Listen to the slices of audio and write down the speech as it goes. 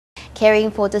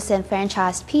Caring for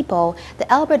disenfranchised people, the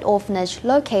Albert Orphanage,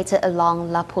 located along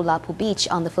Lapu-Lapu Beach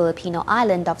on the Filipino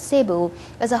island of Cebu,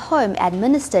 is a home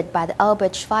administered by the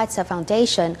Albert Schweitzer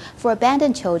Foundation for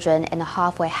abandoned children and a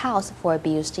halfway house for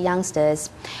abused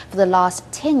youngsters. For the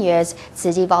last 10 years,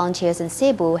 Cebu volunteers in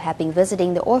Cebu have been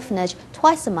visiting the orphanage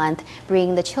twice a month,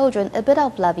 bringing the children a bit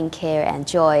of loving care and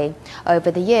joy. Over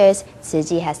the years,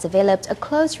 Cebu has developed a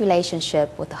close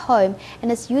relationship with the home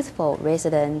and its youthful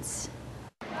residents.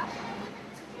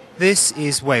 This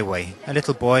is Weiwei, a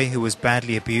little boy who was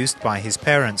badly abused by his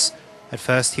parents. At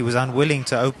first he was unwilling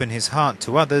to open his heart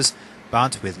to others,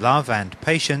 but with love and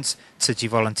patience, Tzu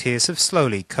volunteers have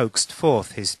slowly coaxed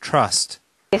forth his trust.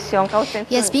 He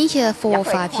has been here 4 or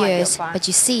 5 years, but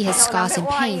you see his scars and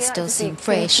pain still seem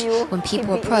fresh. When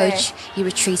people approach, he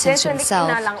retreats into himself.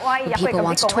 When people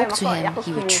want to talk to him,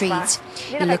 he retreats.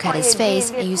 You look at his face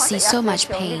and you see so much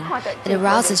pain. It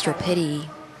arouses your pity.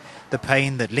 The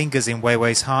pain that lingers in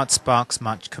Weiwei's heart sparks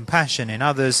much compassion in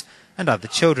others, and other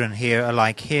children here are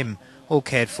like him, all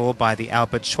cared for by the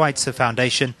Albert Schweitzer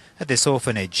Foundation at this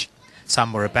orphanage.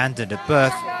 Some were abandoned at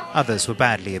birth, others were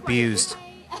badly abused.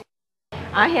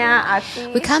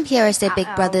 We come here as their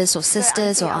big brothers or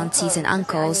sisters or aunties and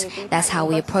uncles. That's how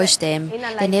we approach them.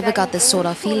 They never got this sort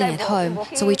of feeling at home,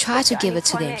 so we try to give it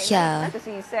to them here.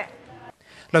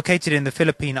 Located in the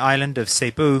Philippine island of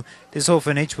Cebu, this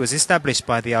orphanage was established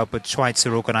by the Albert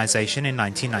Schweitzer organization in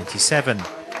 1997.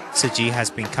 Tzu has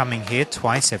been coming here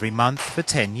twice every month for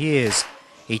 10 years.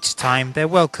 Each time they're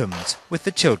welcomed with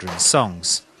the children's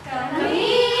songs.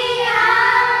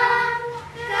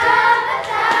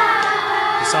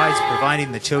 Besides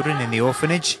providing the children in the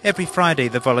orphanage, every Friday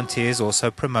the volunteers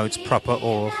also promote proper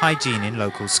oral hygiene in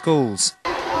local schools.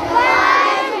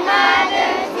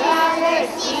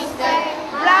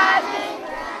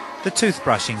 The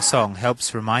toothbrushing song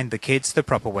helps remind the kids the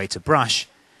proper way to brush.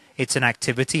 It's an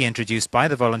activity introduced by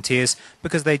the volunteers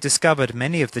because they discovered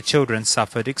many of the children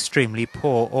suffered extremely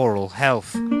poor oral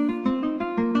health.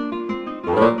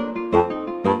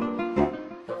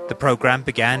 The program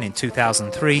began in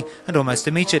 2003 and almost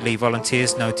immediately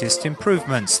volunteers noticed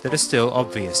improvements that are still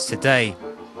obvious today.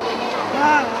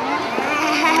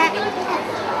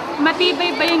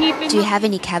 Do you have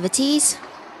any cavities?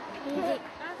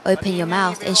 Open your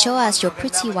mouth and show us your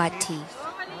pretty white teeth.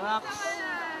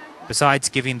 Besides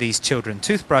giving these children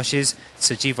toothbrushes,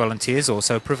 Tzu volunteers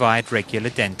also provide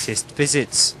regular dentist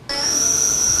visits.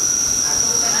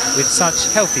 With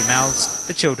such healthy mouths,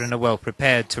 the children are well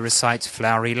prepared to recite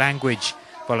flowery language.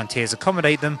 Volunteers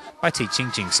accommodate them by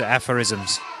teaching Jingsa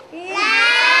aphorisms.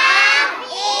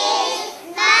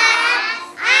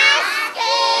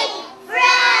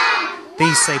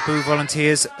 These Cebu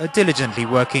volunteers are diligently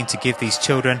working to give these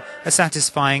children a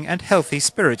satisfying and healthy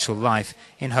spiritual life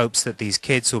in hopes that these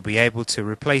kids will be able to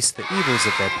replace the evils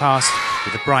of their past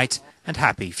with a bright and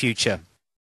happy future.